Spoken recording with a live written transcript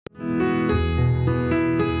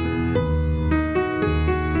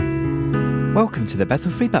Welcome to the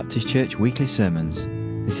Bethel Free Baptist Church weekly sermons.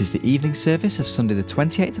 This is the evening service of Sunday the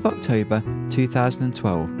 28th of October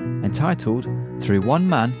 2012, entitled Through One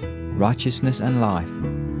Man, Righteousness and Life.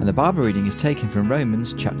 And the Bible reading is taken from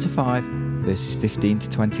Romans chapter 5, verses 15 to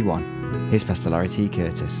 21. Here's Pastor Larry T.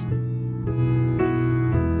 Curtis.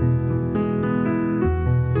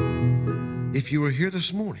 If you were here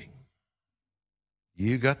this morning,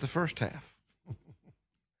 you got the first half.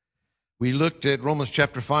 We looked at Romans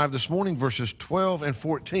chapter 5 this morning, verses 12 and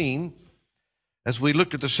 14, as we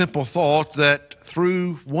looked at the simple thought that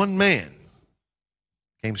through one man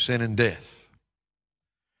came sin and death.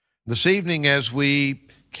 This evening, as we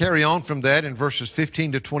carry on from that in verses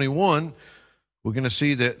 15 to 21, we're going to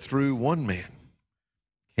see that through one man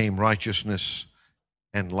came righteousness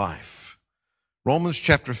and life. Romans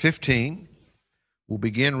chapter 15, we'll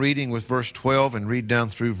begin reading with verse 12 and read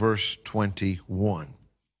down through verse 21.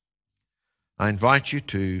 I invite you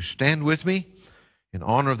to stand with me in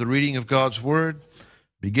honor of the reading of God's Word,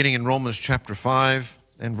 beginning in Romans chapter 5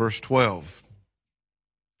 and verse 12.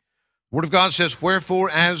 The Word of God says,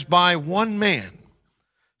 "Wherefore, as by one man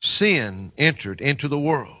sin entered into the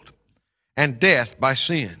world, and death by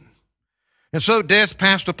sin. And so death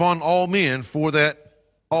passed upon all men, for that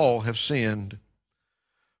all have sinned.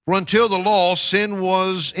 For until the law, sin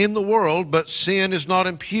was in the world, but sin is not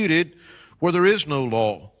imputed where there is no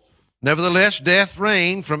law. Nevertheless, death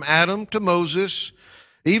reigned from Adam to Moses,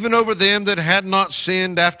 even over them that had not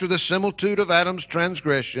sinned after the similitude of Adam's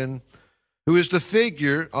transgression, who is the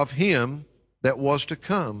figure of him that was to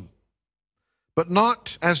come. But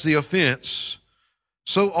not as the offense,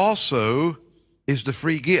 so also is the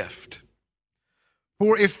free gift.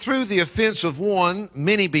 For if through the offense of one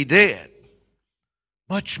many be dead,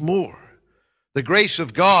 much more the grace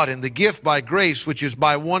of God and the gift by grace, which is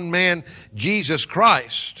by one man, Jesus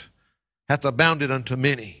Christ, hath abounded unto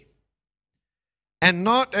many. And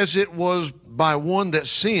not as it was by one that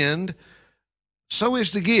sinned, so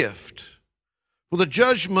is the gift. For the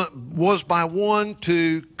judgment was by one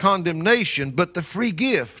to condemnation, but the free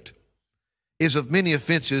gift is of many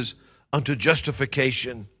offenses unto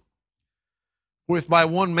justification. For if by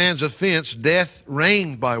one man's offense death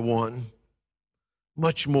reigned by one,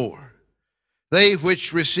 much more they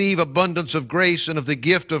which receive abundance of grace and of the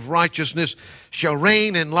gift of righteousness shall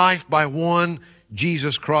reign in life by one,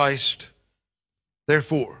 Jesus Christ.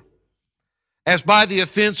 Therefore, as by the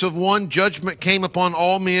offense of one judgment came upon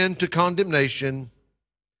all men to condemnation,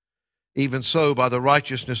 even so by the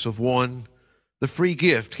righteousness of one the free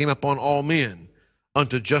gift came upon all men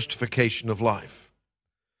unto justification of life.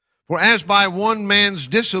 For as by one man's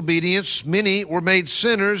disobedience many were made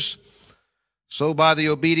sinners, so by the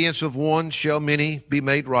obedience of one shall many be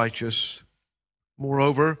made righteous.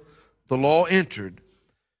 Moreover, the law entered,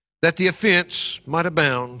 that the offense might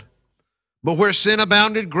abound. But where sin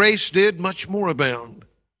abounded, grace did much more abound.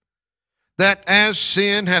 That as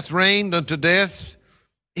sin hath reigned unto death,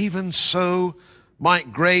 even so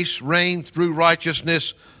might grace reign through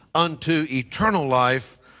righteousness unto eternal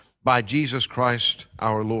life by Jesus Christ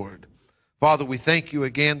our Lord." Father, we thank you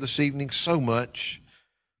again this evening so much.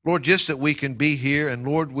 Lord, just that we can be here, and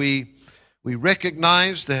Lord, we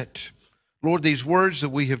recognize that, Lord, these words that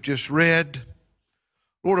we have just read,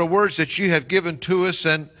 Lord, are words that you have given to us,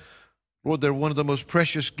 and Lord, they're one of the most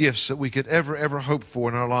precious gifts that we could ever hope for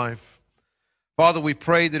in our life. Father, we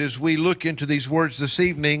pray that as we look into these words this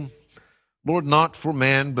evening, Lord, not for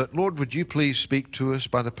man, but Lord, would you please speak to us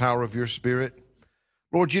by the power of your Spirit?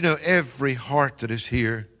 Lord, you know every heart that is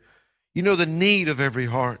here. You know the need of every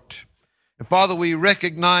heart. And Father, we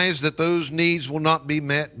recognize that those needs will not be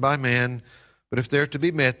met by man, but if they're to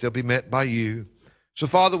be met, they'll be met by you. So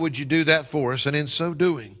Father, would you do that for us? And in so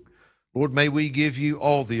doing, Lord, may we give you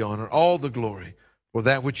all the honor, all the glory for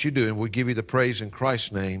that which you do, and we give you the praise in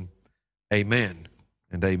Christ's name. Amen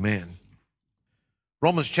and amen.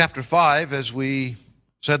 Romans chapter 5, as we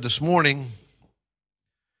said this morning,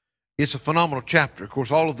 it's a phenomenal chapter. Of course,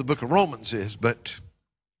 all of the book of Romans is, but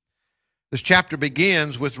this chapter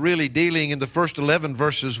begins with really dealing in the first 11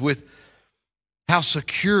 verses with how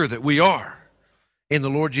secure that we are in the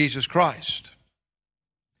Lord Jesus Christ.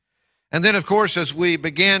 And then, of course, as we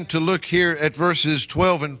began to look here at verses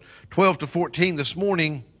 12 to 14 this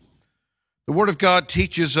morning, the Word of God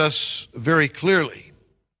teaches us very clearly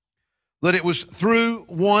that it was through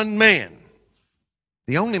one man,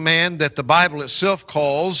 the only man that the Bible itself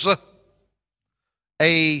calls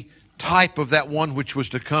a type of that one which was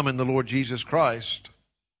to come in the Lord Jesus Christ.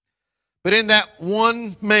 But in that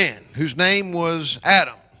one man, whose name was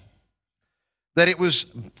Adam, that it was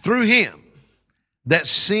through him that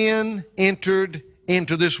sin entered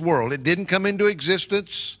into this world. It didn't come into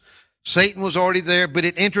existence Satan was already there, but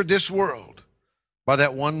it entered this world by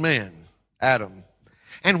that one man, Adam.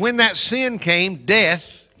 And when that sin came,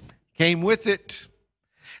 death came with it.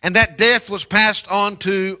 And that death was passed on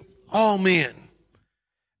to all men.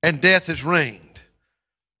 And death has reigned.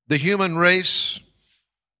 The human race,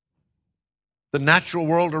 the natural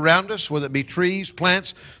world around us, whether it be trees,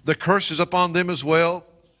 plants, the curse is upon them as well.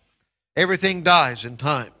 Everything dies in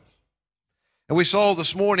time. And we saw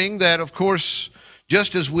this morning that, of course,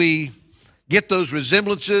 just as we get those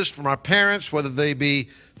resemblances from our parents, whether they be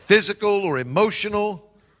physical or emotional,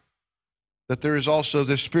 that there is also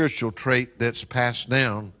this spiritual trait that's passed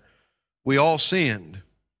down. We all sinned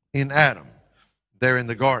in Adam, there in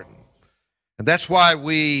the garden. And that's why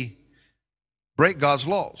we break God's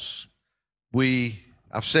laws.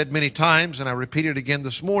 I've said many times, and I repeat it again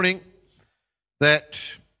this morning, that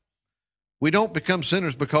we don't become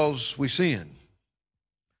sinners because we sin.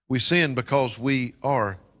 We sin because we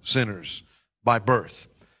are sinners by birth.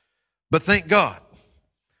 But thank God,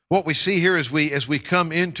 what we see here as we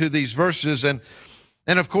come into these verses, and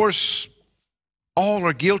of course, all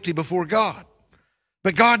are guilty before God.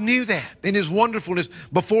 But God knew that in His wonderfulness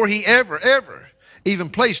before He ever even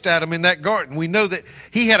placed Adam in that garden. We know that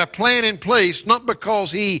He had a plan in place, not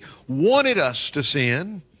because He wanted us to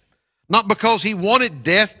sin, not because He wanted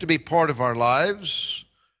death to be part of our lives.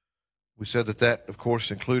 We said that, of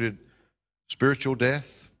course, included spiritual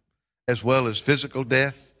death as well as physical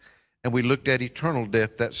death. And we looked at eternal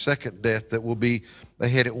death, that second death that will be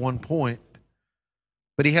ahead at one point.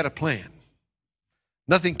 But He had a plan.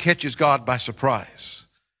 Nothing catches God by surprise.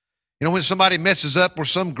 You know, when somebody messes up or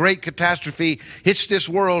some great catastrophe hits this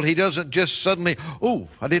world, He doesn't just suddenly, oh,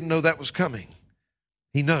 I didn't know that was coming.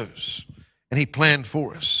 He knows, and He planned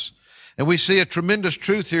for us. And we see a tremendous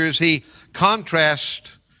truth here as He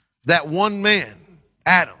contrasts that one man,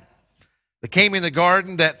 Adam, that came in the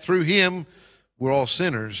garden, that through him we're all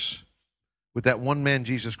sinners, with that one man,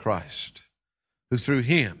 Jesus Christ, who through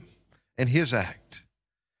Him and His act,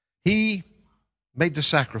 He made the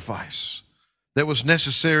sacrifice that was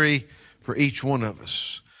necessary for each one of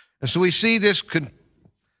us. And so we see this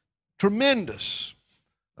tremendous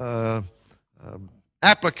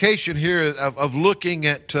application here of looking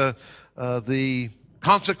at the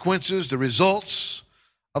consequences, the results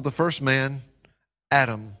of the first man,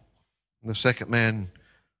 Adam, and the second man,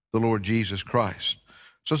 the Lord Jesus Christ.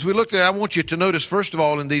 So as we looked at it, I want you to notice, first of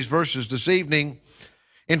all, in these verses this evening,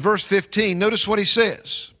 in verse 15, notice what he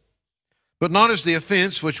says. But not as the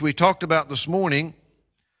offense which we talked about this morning,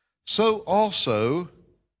 so also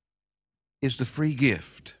is the free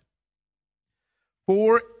gift.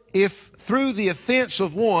 For if through the offense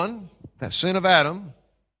of one, that sin of Adam,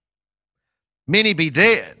 many be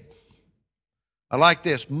dead, I like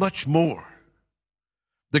this, much more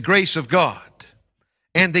the grace of God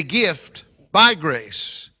and the gift by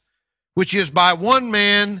grace, which is by one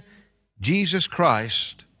man, Jesus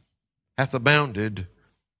Christ, hath abounded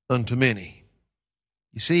unto many.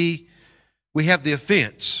 You see, we have the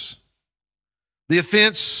offense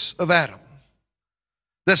of Adam,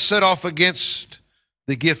 that's set off against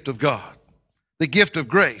the gift of God, the gift of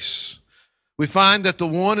grace. We find that the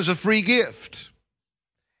one is a free gift.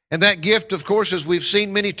 And that gift, of course, as we've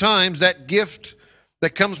seen many times, that gift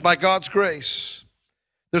that comes by God's grace.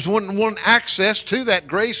 There's one access to that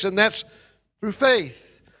grace, and that's through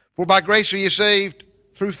faith. For by grace are you saved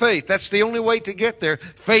through faith. That's the only way to get there.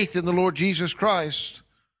 Faith in the Lord Jesus Christ.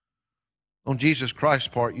 On Jesus Christ's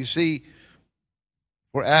part, you see,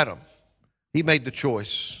 for Adam, he made the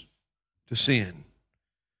choice to sin.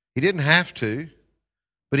 He didn't have to,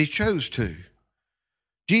 but he chose to.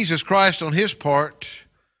 Jesus Christ, on his part,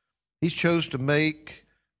 he chose to make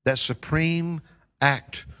that supreme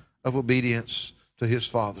act of obedience to his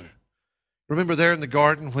Father. Remember there in the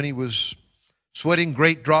garden when he was sweating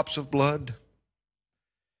great drops of blood?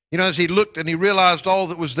 You know, as he looked and he realized all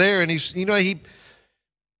that was there, and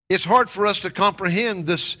it's hard for us to comprehend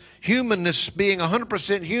this humanness, being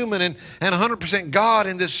 100% human and 100% God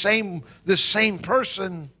in this same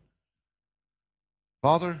person.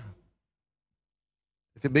 Father,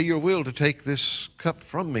 if it be your will to take this cup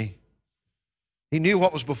from me. He knew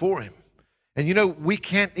what was before him. And you know, we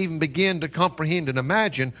can't even begin to comprehend and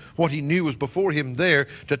imagine what he knew was before him there,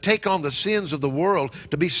 to take on the sins of the world,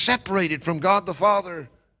 to be separated from God the Father,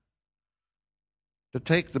 to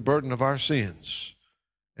take the burden of our sins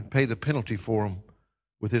and pay the penalty for them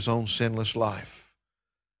with his own sinless life.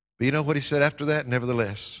 But you know what he said after that?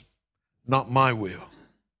 Nevertheless, not my will,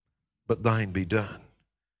 but thine be done.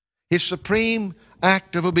 His supreme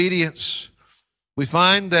act of obedience. We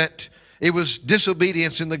find that it was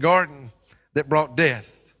disobedience in the garden that brought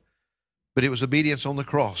death. but it was obedience on the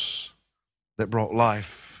cross that brought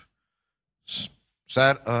life.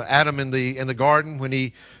 Adam in the garden,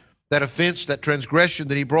 when that offense, that transgression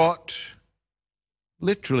that he brought,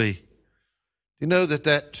 literally, you know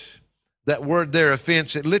that word there,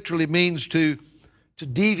 offense, it literally means to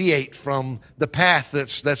deviate from the path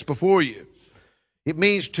that's before you. It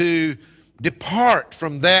means to depart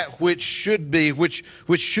from that which should be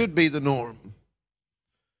the norm.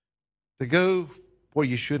 To go where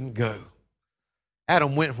you shouldn't go.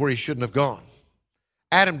 Adam went where he shouldn't have gone.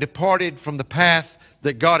 Adam departed from the path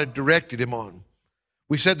that God had directed him on.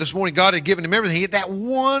 We said this morning God had given him everything. He had that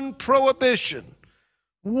one prohibition,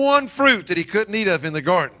 one fruit that he couldn't eat of in the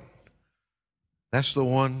garden. That's the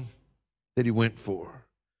one that he went for.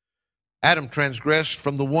 Adam transgressed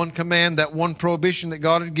from the one command, that one prohibition that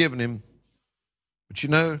God had given him. But you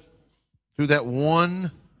know, through that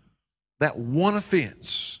one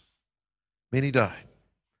offense, many died.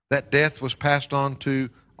 That death was passed on to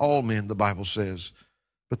all men, the Bible says,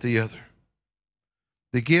 but the other.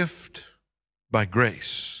 The gift by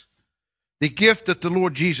grace. The gift that the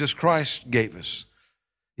Lord Jesus Christ gave us.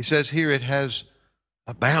 He says here it has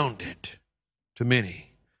abounded to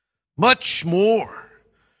many. Much more,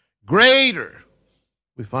 greater.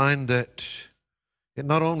 We find that it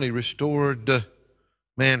not only restored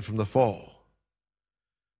man from the fall,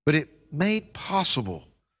 but it made possible.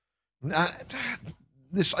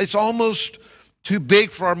 It's almost too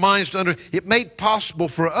big for our minds to understand. It made possible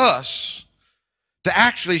for us to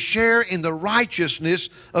actually share in the righteousness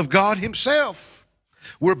of God Himself.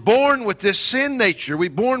 We're born with this sin nature. We're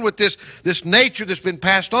born with this nature that's been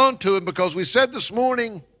passed on to us because we said this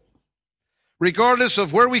morning, regardless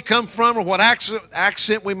of where we come from or what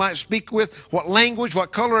accent we might speak with, what language,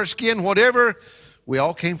 what color of skin, whatever, we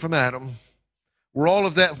all came from Adam. We're all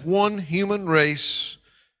of that one human race.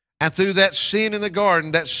 And through that sin in the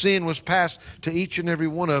garden, that sin was passed to each and every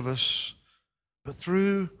one of us. But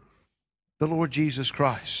through the Lord Jesus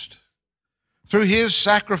Christ, through His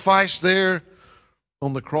sacrifice there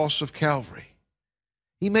on the cross of Calvary,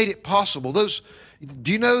 He made it possible.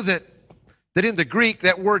 Do you know that in the Greek,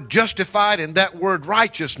 that word justified and that word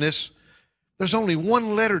righteousness, there's only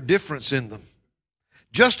one letter difference in them.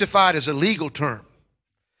 Justified is a legal term.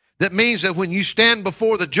 That means that when you stand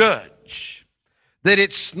before the judge, that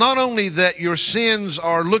it's not only that your sins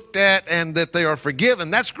are looked at and that they are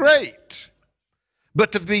forgiven, that's great.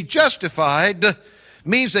 But to be justified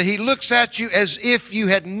means that He looks at you as if you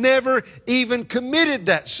had never even committed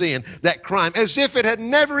that sin, that crime, as if it had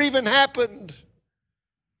never even happened.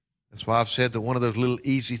 That's why I've said that one of those little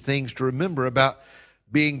easy things to remember about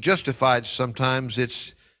being justified sometimes,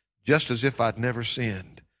 it's just as if I'd never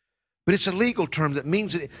sinned. But it's a legal term that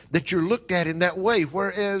means that you're looked at in that way,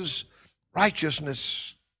 whereas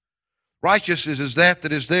righteousness is that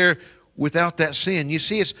is there without that sin. You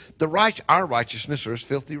see, it's our righteousness are as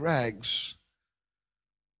filthy rags.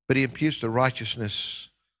 But He imputes the righteousness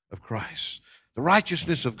of Christ, the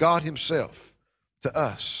righteousness of God Himself to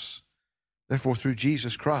us. Therefore, through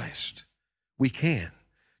Jesus Christ, we can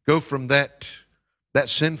go from that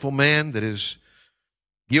sinful man that is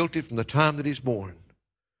guilty from the time that he's born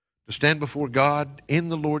to stand before God in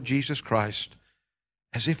the Lord Jesus Christ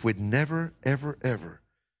as if we'd never, ever, ever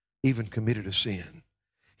even committed a sin.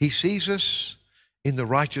 He sees us in the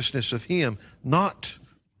righteousness of Him, not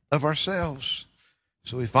of ourselves.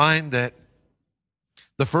 So we find that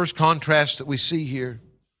the first contrast that we see here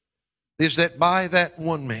is that by that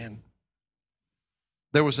one man,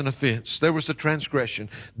 there was an offense, there was a transgression,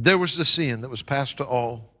 there was the sin that was passed to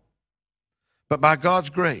all. But by God's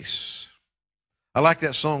grace, I like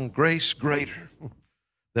that song, Grace Greater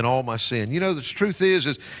Than All My Sin. You know, the truth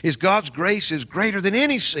is God's grace is greater than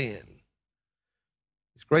any sin.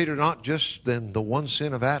 It's greater not just than the one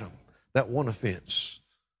sin of Adam, that one offense,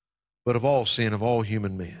 but of all sin, of all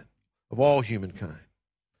human men, of all humankind.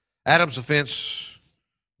 Adam's offense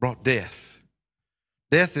brought death.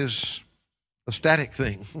 Death is a static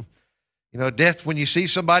thing. You know, death, when you see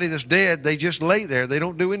somebody that's dead, they just lay there. They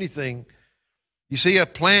don't do anything. You see a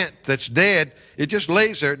plant that's dead, it just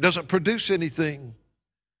lays there. It doesn't produce anything.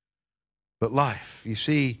 But life, you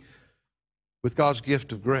see, with God's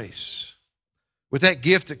gift of grace, with that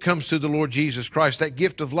gift that comes through the Lord Jesus Christ, that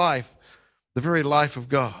gift of life, the very life of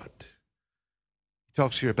God. He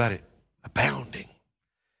talks here about it abounding.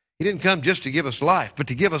 He didn't come just to give us life, but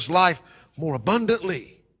to give us life more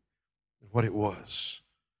abundantly than what it was.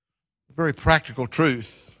 A very practical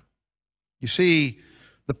truth. You see,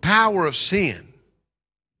 the power of sin,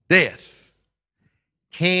 death,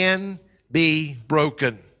 can be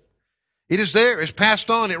broken. It is there. It's passed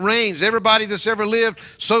on. It reigns. Everybody that's ever lived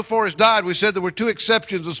so far has died. We said there were two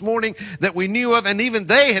exceptions this morning that we knew of, and even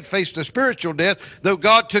they had faced a spiritual death, though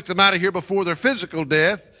God took them out of here before their physical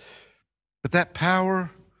death. But that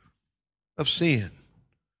power of sin,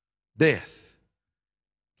 death,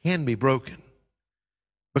 can be broken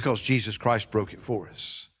because Jesus Christ broke it for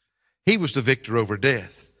us. He was the victor over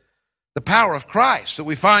death. The power of Christ that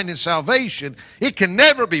we find in salvation, it can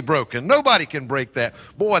never be broken. Nobody can break that.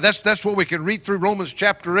 Boy, that's what we can read through Romans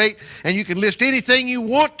chapter 8, and you can list anything you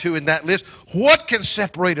want to in that list. What can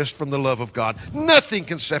separate us from the love of God? Nothing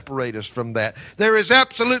can separate us from that. There is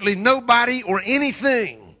absolutely nobody or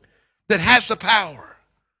anything that has the power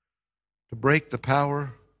to break the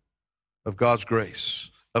power of God's grace,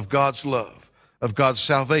 of God's love, of God's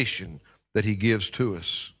salvation that He gives to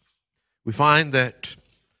us. We find that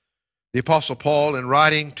the Apostle Paul, in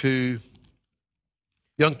writing to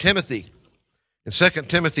young Timothy, in 2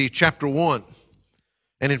 Timothy chapter 1,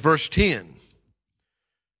 and in verse 10,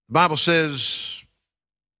 the Bible says,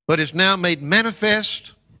 "But is now made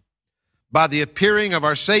manifest by the appearing of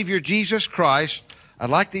our Savior Jesus Christ," I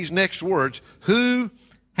like these next words, "who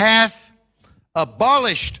hath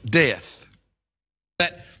abolished death."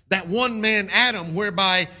 That one man, Adam,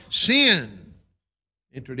 whereby sin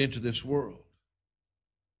entered into this world.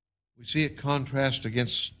 We see it contrast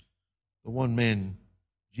against the one man,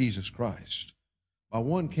 Jesus Christ. By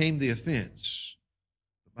one came the offense,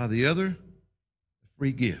 but by the other, a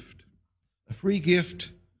free gift. A free gift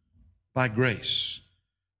by grace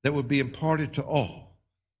that would be imparted to all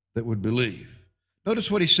that would believe. Notice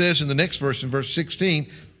what he says in the next verse, in verse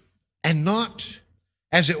 16, "And not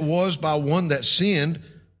as it was by one that sinned,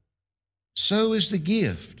 so is the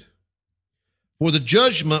gift. For the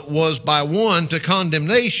judgment was by one to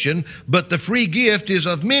condemnation, but the free gift is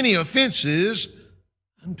of many offenses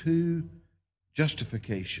unto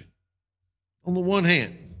justification." On the one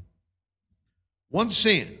hand, one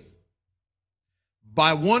sin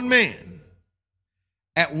by one man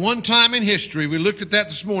at one time in history, we looked at that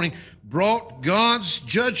this morning, brought God's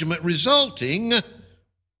judgment resulting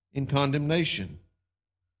in condemnation.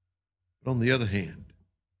 But on the other hand,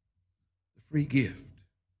 the free gift,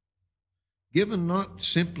 given not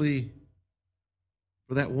simply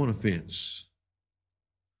for that one offense,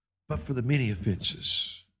 but for the many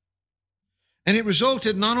offenses. And it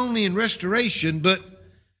resulted not only in restoration, but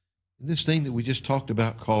in this thing that we just talked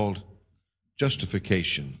about called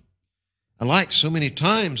justification. And like so many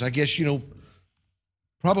times, I guess,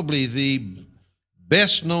 probably the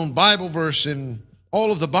best known Bible verse in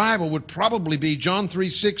all of the Bible would probably be John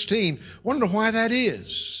 3:16. Wonder why that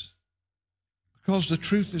is. Because the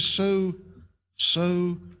truth is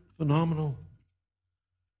so phenomenal.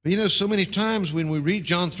 But so many times when we read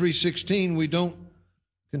John 3:16, we don't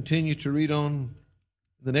continue to read on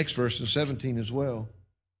the next verse in 17 as well.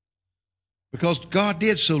 Because God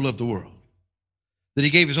did so love the world that He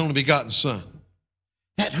gave His only begotten Son,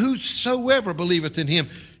 that whosoever believeth in Him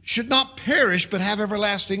should not perish but have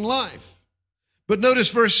everlasting life. But notice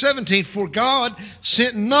verse 17, "For God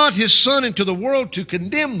sent not His Son into the world to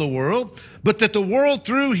condemn the world, but that the world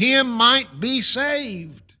through Him might be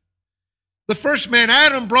saved." The first man,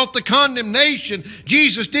 Adam, brought the condemnation.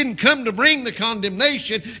 Jesus didn't come to bring the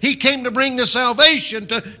condemnation. He came to bring the salvation,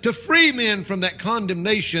 to free men from that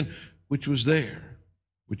condemnation which was there,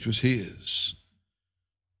 which was His.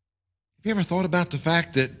 Have you ever thought about the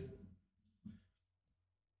fact that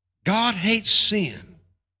God hates sin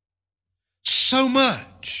so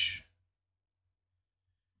much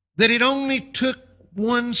that it only took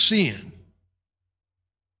one sin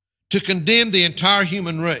to condemn the entire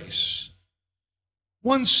human race?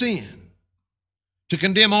 One sin to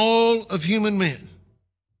condemn all of human men.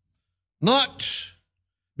 Not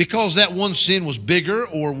because that one sin was bigger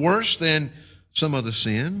or worse than some other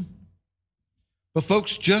sin, but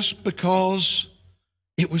folks, just because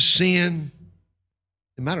it was sin.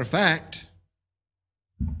 As a matter of fact,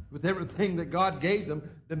 with everything that God gave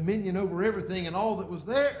them, dominion over everything and all that was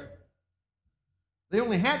there, they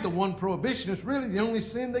only had the one prohibition. It's really the only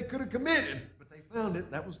sin they could have committed, but they found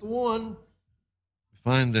it. That was the one. We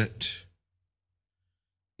find that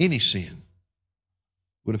any sin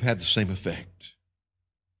would have had the same effect.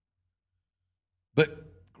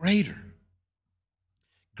 But greater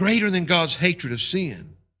than God's hatred of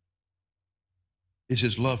sin is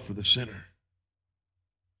His love for the sinner.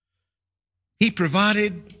 He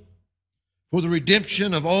provided for the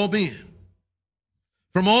redemption of all men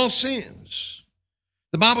from all sins.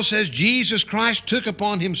 The Bible says Jesus Christ took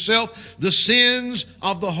upon Himself the sins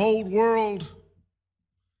of the whole world.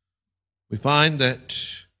 We find that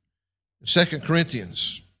in 2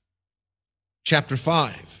 Corinthians chapter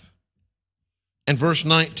 5, and verse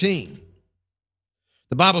 19.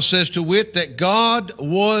 The Bible says, to wit, that God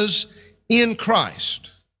was in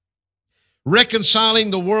Christ,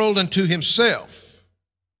 reconciling the world unto himself,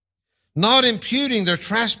 not imputing their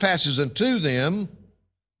trespasses unto them,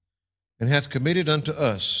 and hath committed unto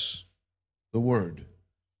us the word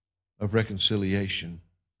of reconciliation.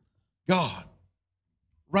 God,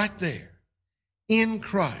 right there, in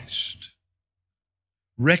Christ,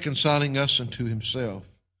 reconciling us unto himself,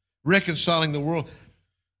 reconciling the world.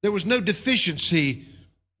 There was no deficiency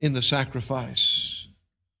in the sacrifice.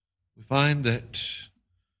 We find that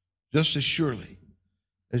just as surely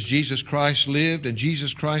as Jesus Christ lived and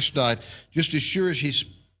Jesus Christ died, just as sure as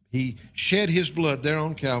he shed his blood there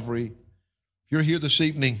on Calvary, if you're here this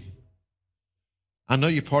evening, I know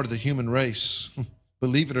you're part of the human race,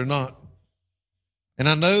 believe it or not. And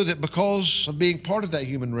I know that because of being part of that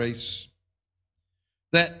human race,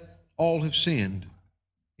 that all have sinned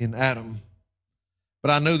in Adam. But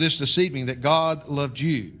I know this evening, that God loved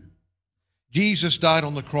you. Jesus died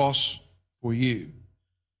on the cross for you.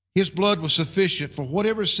 His blood was sufficient for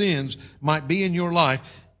whatever sins might be in your life.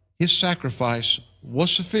 His sacrifice was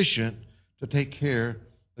sufficient to take care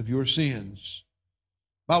of your sins.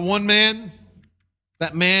 By one man,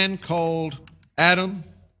 that man called Adam,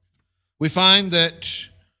 we find that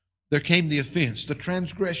there came the offense, the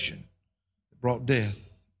transgression that brought death.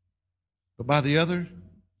 But by the other,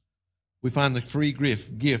 we find the free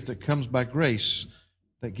gift that comes by grace,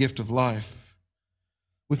 that gift of life.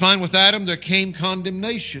 We find with Adam there came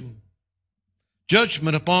condemnation,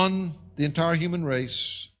 judgment upon the entire human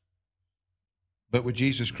race. But with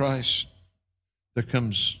Jesus Christ, there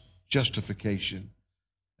comes justification,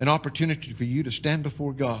 an opportunity for you to stand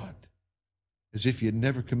before God as if you had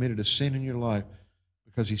never committed a sin in your life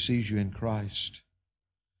because he sees you in Christ.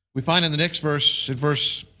 We find in the next verse, in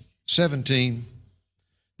verse 17,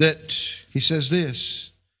 that he says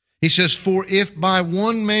this. He says, for if by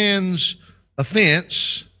one man's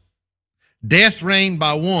offense death reigned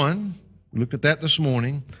by one, we looked at that this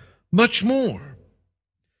morning, much more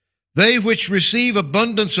they which receive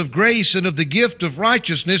abundance of grace and of the gift of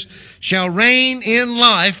righteousness shall reign in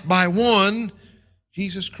life by one,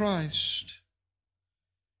 Jesus Christ.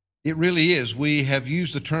 It really is. We have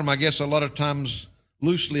used the term, I guess, a lot of times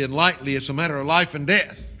loosely and lightly. It's a matter of life and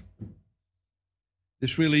death.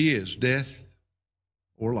 This really is death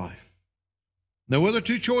or life. No other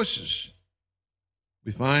two choices.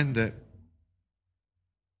 We find that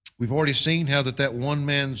we've already seen how that one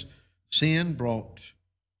man's sin brought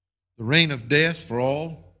the reign of death for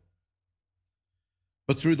all.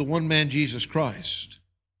 But through the one man, Jesus Christ,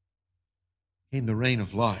 came the reign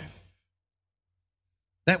of life.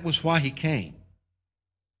 That was why he came.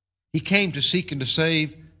 He came to seek and to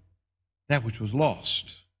save that which was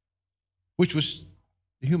lost, which was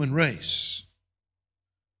the human race.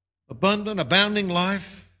 Abundant, abounding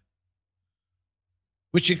life,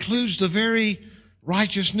 which includes the very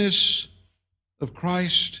righteousness of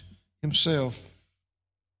Christ himself.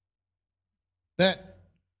 That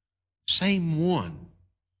same one,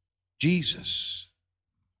 Jesus,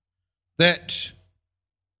 that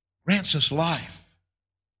grants us life,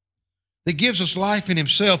 that gives us life in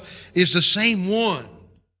himself, is the same one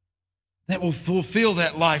that will fulfill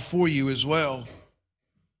that life for you as well.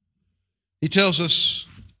 He tells us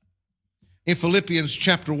in Philippians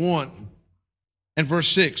chapter 1 and verse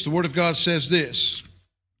 6, the Word of God says this,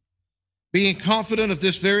 being confident of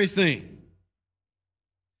this very thing,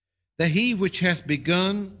 that he which hath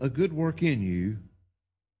begun a good work in you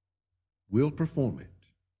will perform it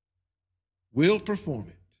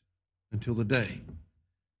until the day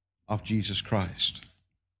of Jesus Christ.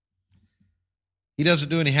 He doesn't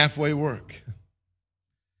do any halfway work.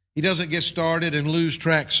 He doesn't get started and lose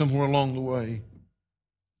track somewhere along the way.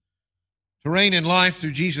 To reign in life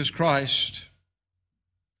through Jesus Christ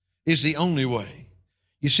is the only way.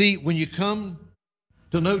 You see, when you come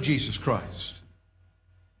to know Jesus Christ,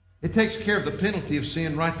 it takes care of the penalty of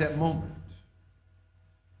sin right that moment.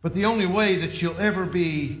 But the only way that you'll ever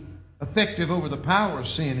be effective over the power of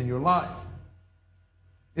sin in your life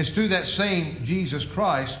is through that same Jesus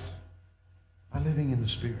Christ, by living in the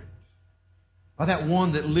Spirit, by that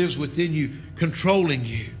one that lives within you, controlling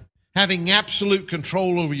you, having absolute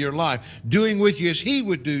control over your life, doing with you as he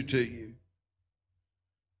would do to you.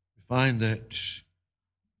 We find that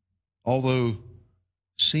although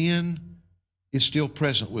sin is still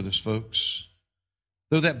present with us, folks,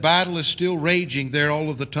 though that battle is still raging there all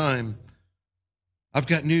of the time, I've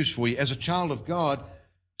got news for you. As a child of God,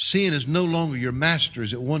 sin is no longer your master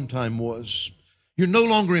as it one time was. You're no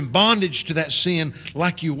longer in bondage to that sin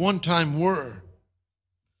like you one time were.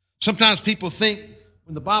 Sometimes people think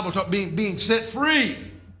when the Bible talks being set free,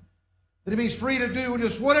 that it means free to do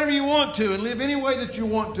just whatever you want to and live any way that you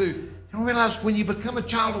want to. You realize when you become a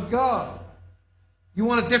child of God, you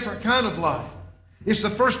want a different kind of life. It's the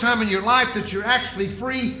first time in your life that you're actually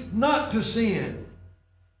free not to sin.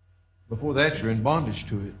 Before that, you're in bondage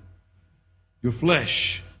to it. Your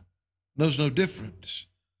flesh knows no difference.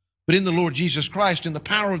 But in the Lord Jesus Christ, in the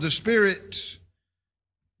power of the Spirit,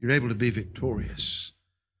 you're able to be victorious.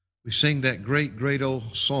 We sing that great, great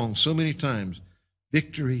old song so many times,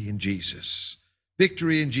 victory in Jesus.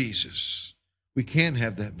 Victory in Jesus. We can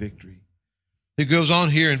have that victory. He goes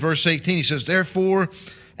on here in verse 18, he says, therefore,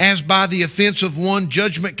 as by the offense of one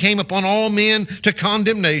judgment came upon all men to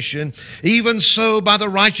condemnation, even so by the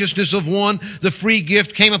righteousness of one the free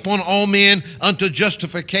gift came upon all men unto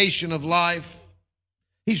justification of life.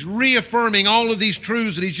 He's reaffirming all of these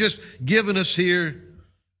truths that he's just given us here,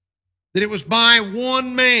 that it was by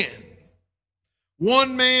one man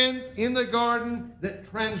in the garden that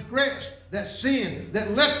transgressed, that sinned,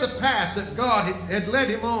 that left the path that God had led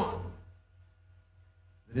him on.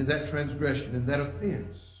 That in that transgression, in that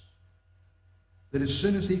offense, that as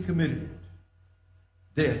soon as he committed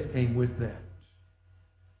it, death came with that.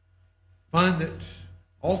 Find that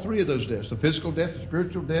all three of those deaths, the physical death, the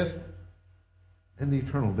spiritual death, and the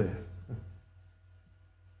eternal death.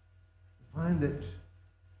 Find that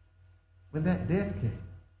when that death came,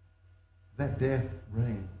 that death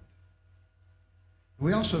reigned.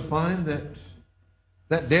 We also find that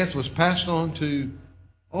that death was passed on to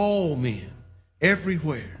all men,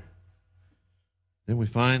 everywhere. Then we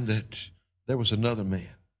find that there was another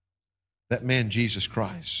man, that man Jesus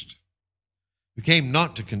Christ, who came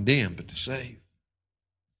not to condemn but to save.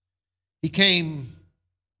 He came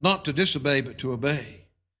not to disobey but to obey,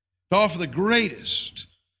 to offer the greatest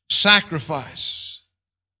sacrifice,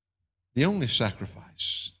 the only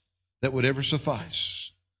sacrifice that would ever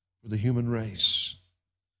suffice for the human race.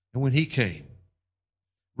 And when he came,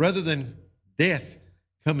 rather than death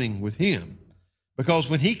coming with him, because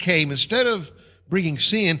when he came, instead of bringing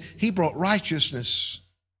sin, he brought righteousness.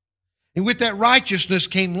 And with that righteousness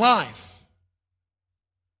came life.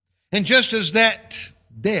 And just as that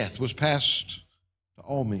death was passed to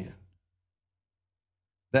all men,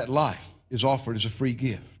 that life is offered as a free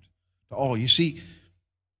gift to all. You see,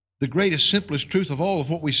 the greatest, simplest truth of all of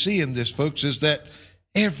what we see in this, folks, is that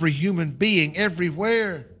every human being,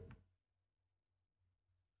 everywhere,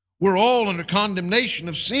 we're all under condemnation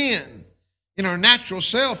of sin in our natural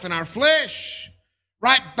self, in our flesh,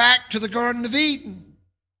 right back to the Garden of Eden.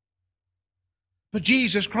 But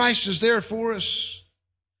Jesus Christ is there for us.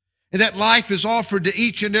 And that life is offered to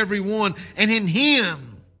each and every one. And in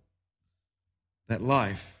him, that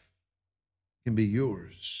life can be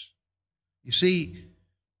yours. You see,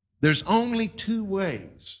 there's only two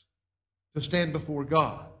ways to stand before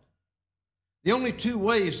God. The only two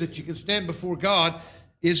ways that you can stand before God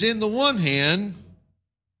is, in the one hand,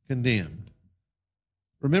 condemned.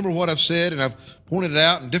 Remember what I've said, and I've pointed it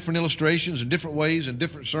out in different illustrations, in different ways, in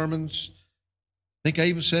different sermons. I think I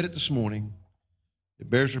even said it this morning. It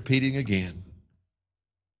bears repeating again.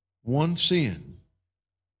 One sin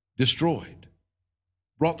destroyed,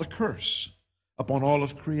 brought the curse upon all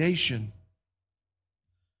of creation.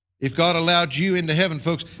 If God allowed you into heaven,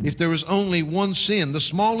 folks, if there was only one sin, the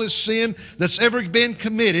smallest sin that's ever been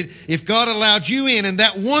committed, if God allowed you in and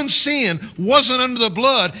that one sin wasn't under the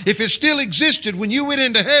blood, if it still existed when you went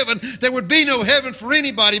into heaven, there would be no heaven for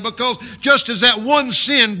anybody, because just as that one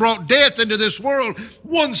sin brought death into this world,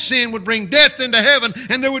 one sin would bring death into heaven,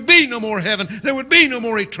 and there would be no more heaven. There would be no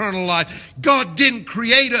more eternal life. God didn't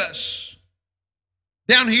create us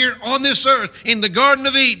down here on this earth in the Garden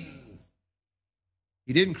of Eden.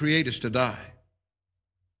 He didn't create us to die.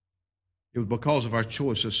 It was because of our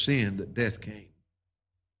choice of sin that death came.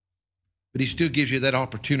 But he still gives you that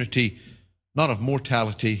opportunity, not of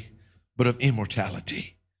mortality, but of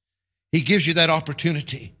immortality. He gives you that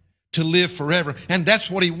opportunity to live forever. And that's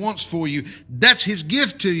what he wants for you. That's his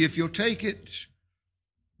gift to you if you'll take it.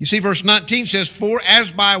 You see, verse 19 says, for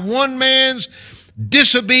as by one man's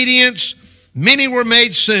disobedience many were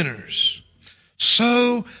made sinners,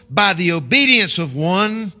 so by the obedience of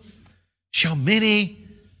one shall many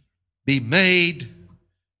be made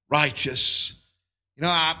righteous. You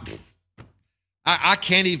know, I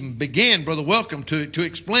can't even begin, Brother Welcome, to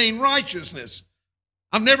explain righteousness.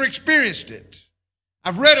 I've never experienced it.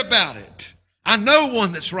 I've read about it. I know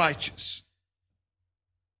one that's righteous.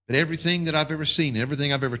 But everything that I've ever seen,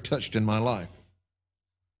 everything I've ever touched in my life,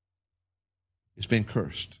 it's been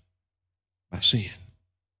cursed by sin.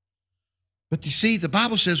 But you see, the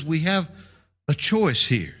Bible says we have a choice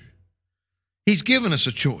here. He's given us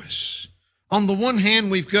a choice. On the one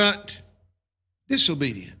hand, we've got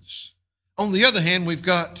disobedience. On the other hand, we've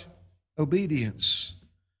got obedience.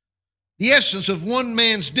 The essence of one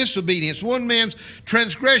man's disobedience, one man's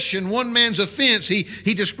transgression, one man's offense, he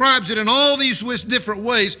describes it in all these different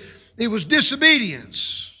ways. It was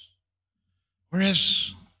disobedience.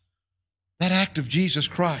 Whereas that act of Jesus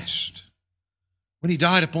Christ, when he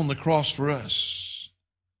died upon the cross for us,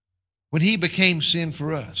 when he became sin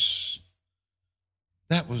for us,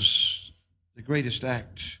 that was the greatest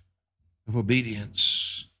act of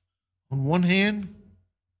obedience. On one hand,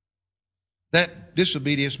 that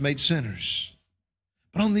disobedience made sinners.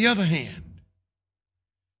 But on the other hand,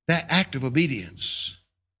 that act of obedience,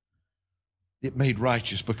 it made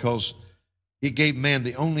righteous, because it gave man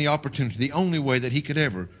the only opportunity, the only way that he could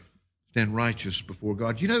ever stand righteous before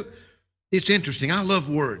God. You know, it's interesting. I love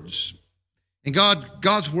words. And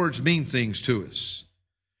God's words mean things to us.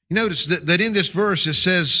 You notice that in this verse it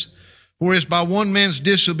says, whereas by one man's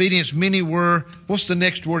disobedience many were, what's the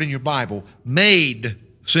next word in your Bible? Made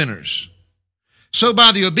sinners. So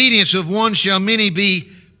by the obedience of one shall many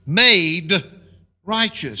be made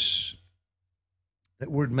righteous.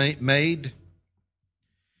 That word made,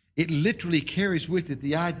 it literally carries with it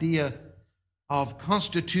the idea of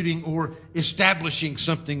constituting or establishing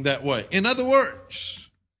something that way. In other words,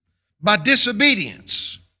 by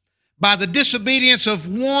disobedience, by the disobedience of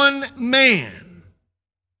one man,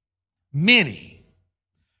 many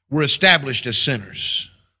were established as sinners.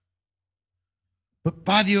 But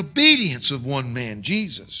by the obedience of one man,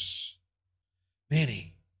 Jesus,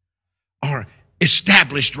 many are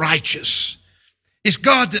established righteous. It's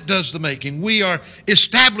God that does the making. We are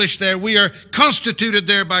established there. We are constituted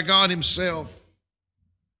there by God himself.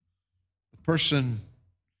 The person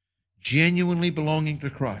genuinely belonging to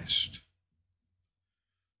Christ,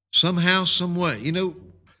 somehow, some way. You know,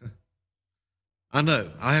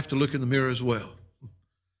 I have to look in the mirror as well.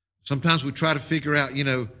 Sometimes we try to figure out,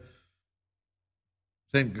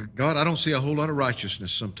 saying, God, I don't see a whole lot of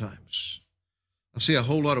righteousness sometimes. I see a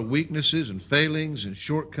whole lot of weaknesses and failings and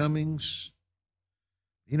shortcomings.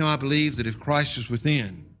 I believe that if Christ is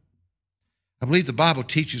within, I believe the Bible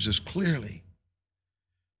teaches us clearly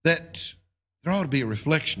that there ought to be a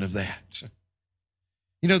reflection of that.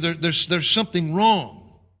 There's something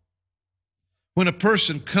wrong when a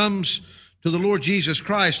person comes to the Lord Jesus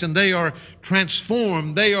Christ and they are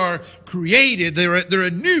transformed, they are created, they're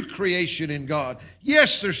a new creation in God.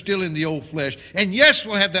 Yes, they're still in the old flesh, and yes,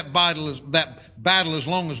 we'll have that battle as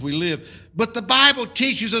long as we live. But the Bible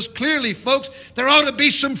teaches us clearly, folks, there ought to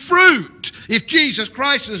be some fruit. If Jesus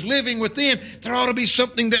Christ is living within, there ought to be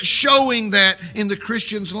something that's showing that in the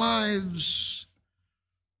Christians' lives.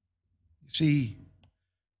 You see,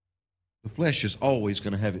 the flesh is always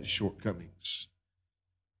going to have its shortcomings.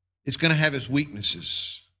 It's going to have its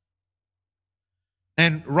weaknesses.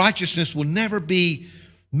 And righteousness will never be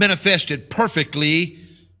manifested perfectly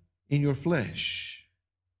in your flesh.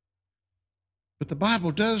 But the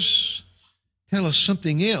Bible does tell us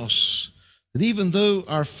something else, that even though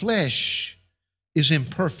our flesh is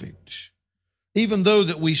imperfect, even though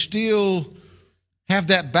that we still have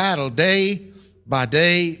that battle day by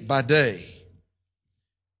day by day,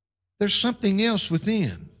 there's something else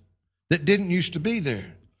within that didn't used to be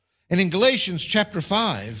there. And in Galatians chapter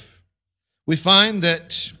 5, we find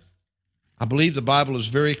that, I believe the Bible is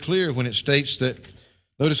very clear when it states that,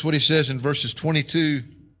 notice what he says in verses 22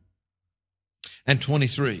 and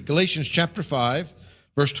 23. Galatians chapter 5,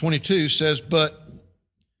 verse 22 says, but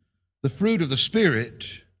the fruit of the Spirit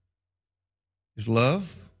is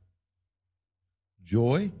love,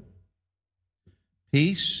 joy,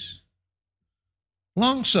 peace,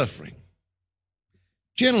 long-suffering,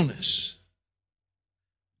 gentleness,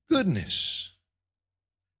 goodness,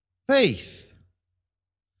 faith,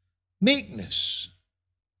 meekness,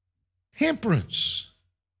 temperance.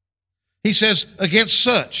 He says, against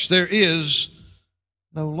such there is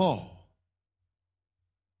no law.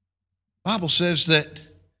 The Bible says that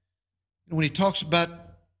when he talks about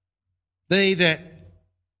they that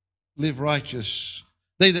live righteous,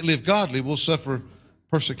 they that live godly will suffer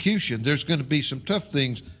persecution. There's going to be some tough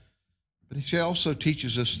things. But he also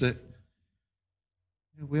teaches us that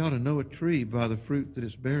we ought to know a tree by the fruit that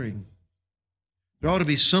it's bearing. There ought to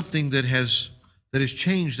be something that has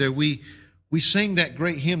changed there. We sang that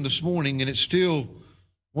great hymn this morning, and it's still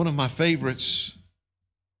one of my favorites.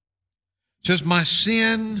 It says, my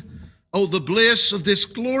sin, oh, the bliss of this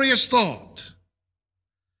glorious thought.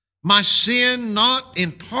 My sin, not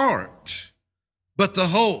in part, but the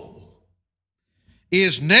whole,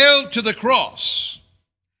 is nailed to the cross,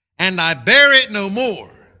 and I bear it no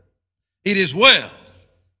more. It is well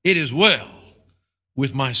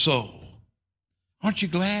with my soul. Aren't you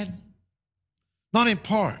glad? Not in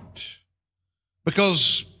part,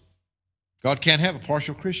 because God can't have a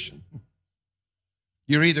partial Christian.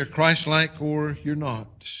 You're either Christ-like or you're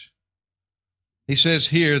not. He says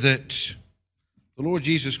here that the Lord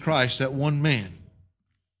Jesus Christ, that one man,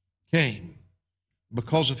 came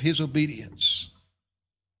because of his obedience.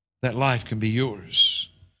 That life can be yours.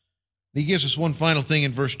 He gives us one final thing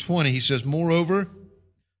in verse 20. He says, moreover,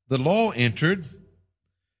 the law entered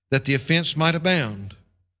that the offense might abound.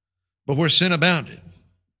 But where sin abounded,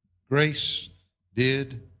 grace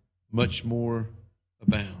did much more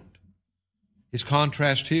abound. His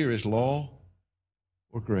contrast here is law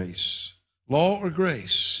or grace. Law or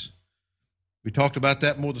grace. We talked about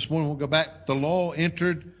that more this morning. We'll go back. The law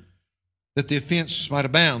entered that the offense might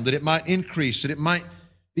abound, that it might increase, that it might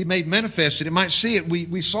be made manifest, that it might see it.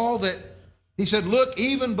 We saw that he said, look,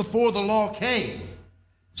 even before the law came,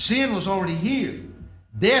 sin was already here.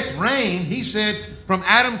 Death reigned, he said, from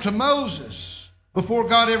Adam to Moses, before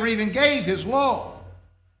God ever even gave his law.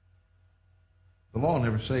 The law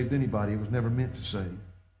never saved anybody. It was never meant to save.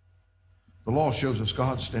 The law shows us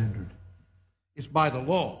God's standard. It's by the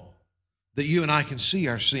law that you and I can see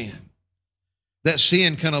our sin. That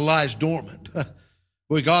sin kind of lies dormant.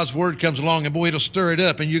 Boy, God's word comes along and boy, it'll stir it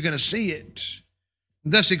up and you're going to see it.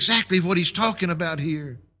 And that's exactly what he's talking about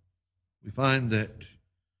here. We find that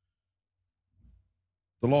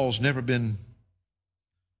the law's never been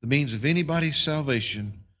the means of anybody's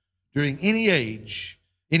salvation during any age,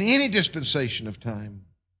 in any dispensation of time.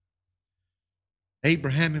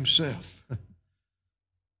 Abraham himself,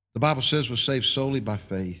 the Bible says, was saved solely by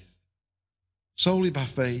faith. Solely by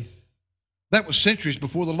faith. That was centuries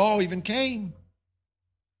before the law even came.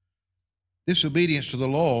 Disobedience to the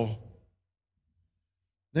law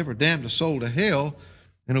never damned a soul to hell,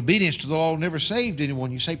 and obedience to the law never saved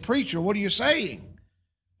anyone. You say, preacher, what are you saying?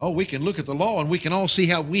 Oh, we can look at the law and we can all see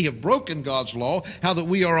how we have broken God's law, how that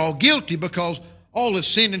we are all guilty because all have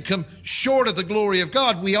sinned and come short of the glory of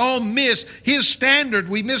God. We all miss his standard.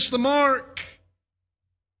 We miss the mark.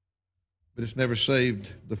 But it's never saved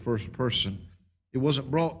the first person. It wasn't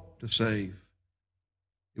brought to save.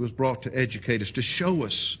 It was brought to educate us, to show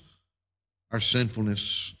us our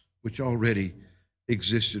sinfulness, which already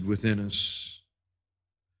existed within us.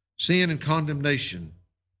 Sin and condemnation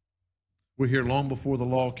were here long before the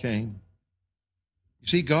law came. You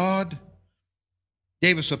see, God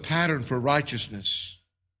gave us a pattern for righteousness.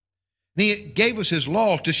 And he gave us his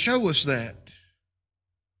law to show us that.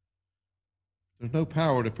 There's no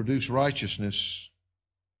power to produce righteousness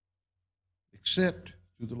except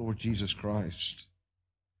through the Lord Jesus Christ.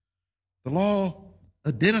 The law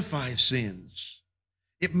identifies sins.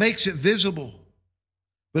 It makes it visible.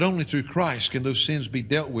 But only through Christ can those sins be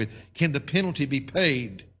dealt with. Can the penalty be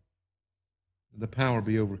paid and the power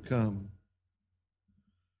be overcome?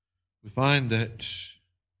 We find that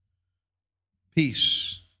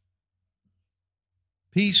peace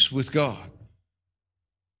with God.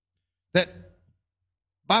 That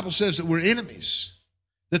Bible says that we're enemies,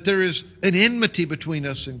 that there is an enmity between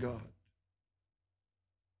us and God.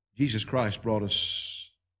 Jesus Christ brought us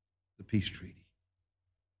the peace treaty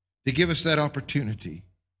to give us that opportunity.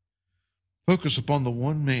 Focus upon the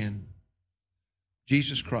one man,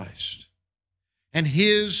 Jesus Christ, and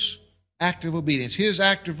his act of obedience, his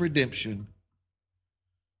act of redemption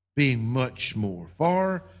being much more,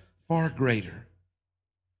 far, far greater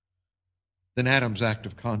than Adam's act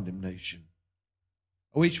of condemnation.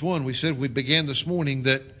 Oh, each one, we said we began this morning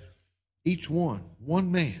that each one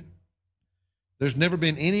man, there's never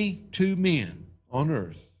been any two men on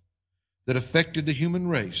earth that affected the human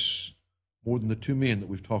race more than the two men that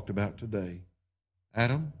we've talked about today,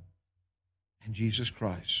 Adam and Jesus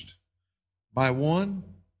Christ. By one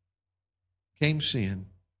came sin.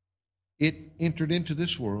 It entered into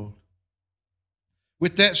this world.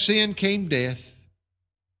 With that sin came death,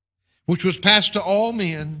 which was passed to all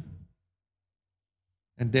men,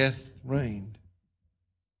 and death reigned.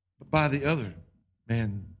 But by the other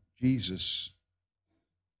man, Jesus,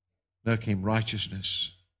 now came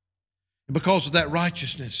righteousness. And because of that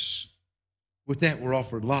righteousness, with that we're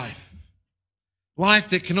offered life. Life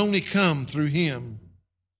that can only come through him.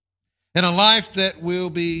 And a life that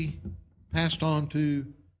will be passed on to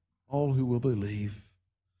all who will believe.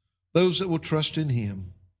 Those that will trust in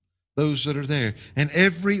him. Those that are there. And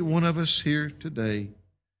every one of us here today.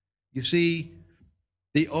 You see,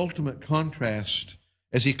 the ultimate contrast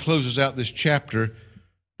as he closes out this chapter,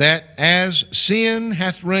 that as sin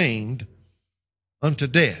hath reigned unto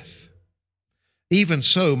death, even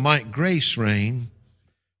so might grace reign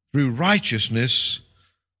through righteousness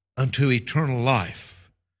unto eternal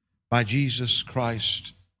life by Jesus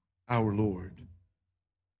Christ our Lord.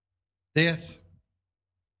 death.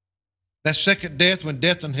 That second death, when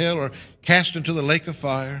death and hell are cast into the lake of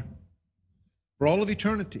fire for all of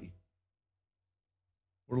eternity.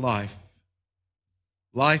 Or life.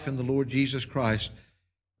 Life in the Lord Jesus Christ.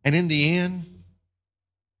 And in the end,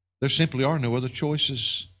 there simply are no other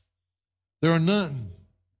choices. There are none.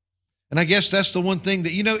 And I guess that's the one thing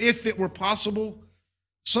that, if it were possible,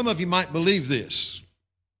 some of you might believe this.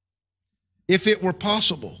 If it were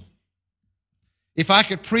possible, if I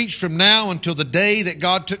could preach from now until the day that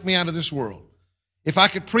God took me out of this world, if I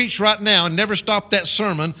could preach right now and never stop that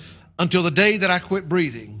sermon until the day that I quit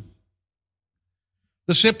breathing,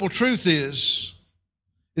 the simple truth is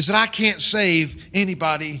that I can't save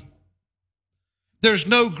anybody. There's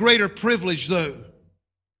no greater privilege, though,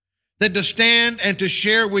 than to stand and to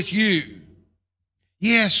share with you.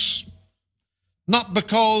 Yes, not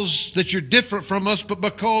because that you're different from us, but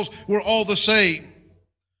because we're all the same.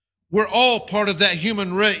 We're all part of that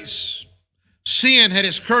human race. Sin had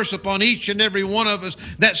its curse upon each and every one of us.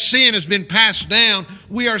 That sin has been passed down.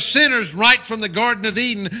 We are sinners right from the Garden of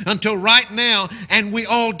Eden until right now, and we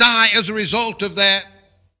all die as a result of that.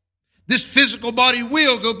 This physical body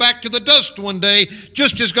will go back to the dust one day,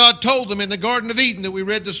 just as God told them in the Garden of Eden that we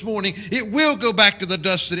read this morning. It will go back to the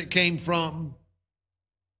dust that it came from.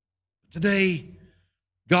 Today,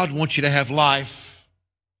 God wants you to have life.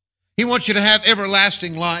 He wants you to have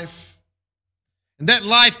everlasting life. And that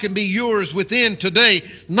life can be yours within today,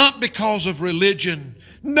 not because of religion.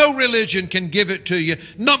 No religion can give it to you.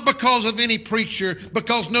 Not because of any preacher,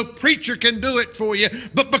 because no preacher can do it for you,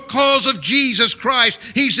 but because of Jesus Christ.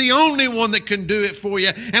 He's the only one that can do it for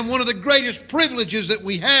you. And one of the greatest privileges that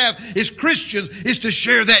we have as Christians is to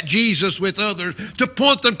share that Jesus with others, to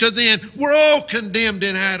point them to the end. We're all condemned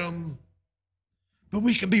in Adam, but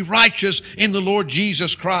we can be righteous in the Lord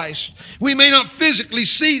Jesus Christ. We may not physically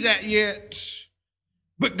see that yet,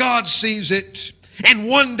 but God sees it. And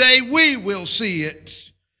one day we will see it.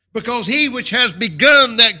 Because he which has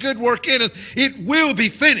begun that good work in us, it will be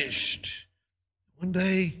finished. One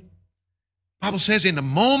day, the Bible says, in a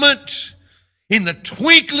moment, in the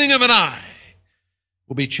twinkling of an eye,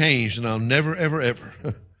 will be changed, and I'll never, ever,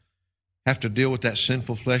 ever have to deal with that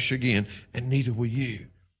sinful flesh again, and neither will you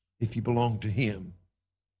if you belong to him.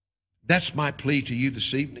 That's my plea to you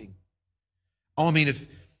this evening. I mean,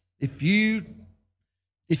 if you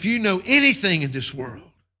know anything in this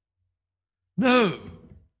world, know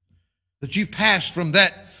that you passed from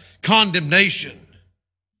that condemnation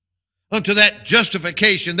unto that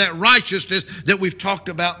justification, that righteousness that we've talked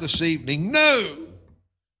about this evening. Know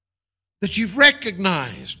that you've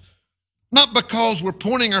recognized, not because we're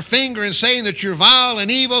pointing our finger and saying that you're vile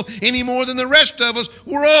and evil any more than the rest of us.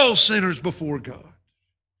 We're all sinners before God.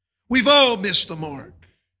 We've all missed the mark.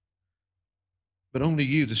 But only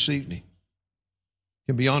you this evening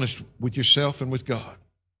can be honest with yourself and with God.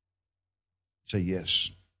 Say,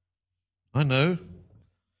 yes, I know.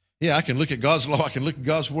 Yeah, I can look at God's law. I can look at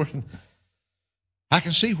God's word. And I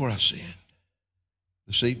can see where I sinned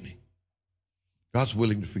this evening. God's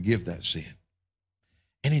willing to forgive that sin.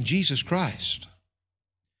 And in Jesus Christ,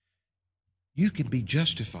 you can be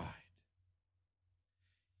justified.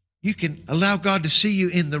 You can allow God to see you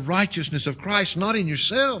in the righteousness of Christ, not in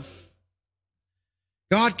yourself.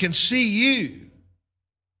 God can see you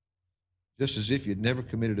just as if you'd never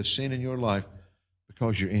committed a sin in your life,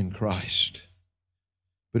 because you're in Christ.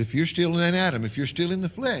 But if you're still in Adam, if you're still in the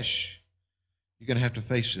flesh, you're going to have to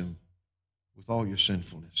face him with all your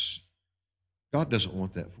sinfulness. God doesn't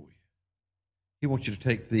want that for you. He wants you to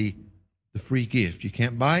take the free gift. You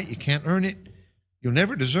can't buy it. You can't earn it. You'll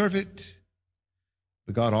never deserve it.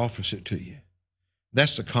 But God offers it to you.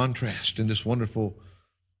 That's the contrast in this wonderful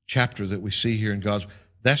chapter that we see here in God's.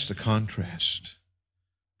 That's the contrast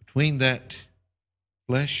between that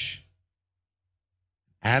flesh,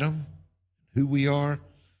 Adam, who we are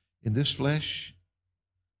in this flesh,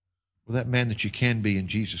 or that man that you can be in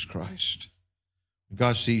Jesus Christ.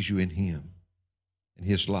 God sees you in him, in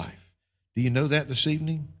his life. Do you know that this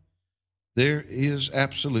evening? There is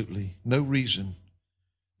absolutely no reason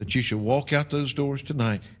that you should walk out those doors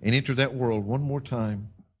tonight and enter that world one more time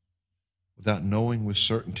without knowing with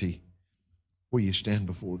certainty where you stand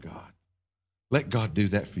before God. Let God do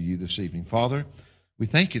that for you this evening. Father, we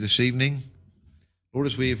thank you this evening, Lord,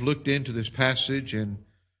 as we have looked into this passage, and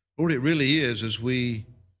Lord, it really is, as we,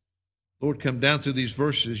 Lord, come down through these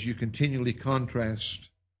verses, you continually contrast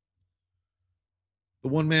the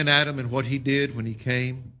one man Adam and what he did when he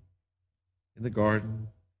came in the garden,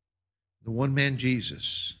 the one man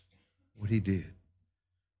Jesus, what he did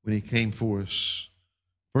when he came for us.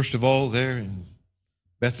 First of all, there in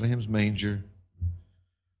Bethlehem's manger,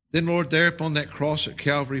 Then, Lord, there upon that cross at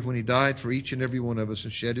Calvary, when he died for each and every one of us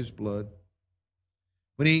and shed his blood,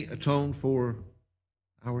 when he atoned for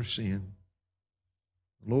our sin,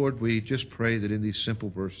 Lord, we just pray that in these simple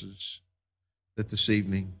verses, that this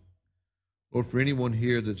evening, Lord, for anyone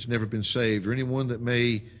here that's never been saved or anyone that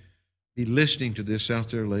may be listening to this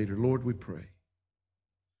out there later, Lord, we pray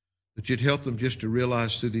that you'd help them just to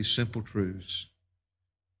realize through these simple truths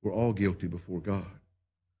we're all guilty before God.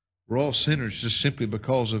 We're all sinners just simply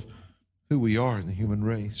because of who we are in the human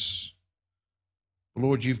race.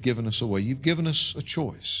 Lord, you've given us a way. You've given us a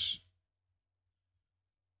choice.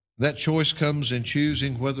 That choice comes in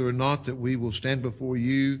choosing whether or not that we will stand before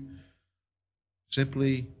you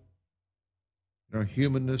simply in our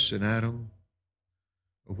humanness in Adam,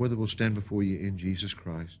 or whether we'll stand before you in Jesus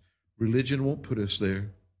Christ. Religion won't put us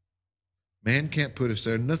there. Man can't put us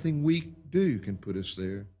there. Nothing we do can put us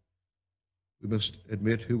there. We must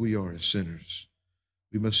admit who we are as sinners.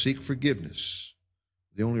 We must seek forgiveness.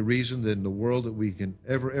 The only reason that in the world that we can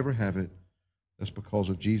ever have it, that's because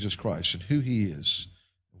of Jesus Christ and who he is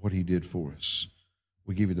and what he did for us.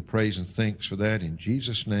 We give you the praise and thanks for that. In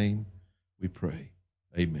Jesus' name we pray.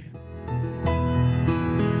 Amen.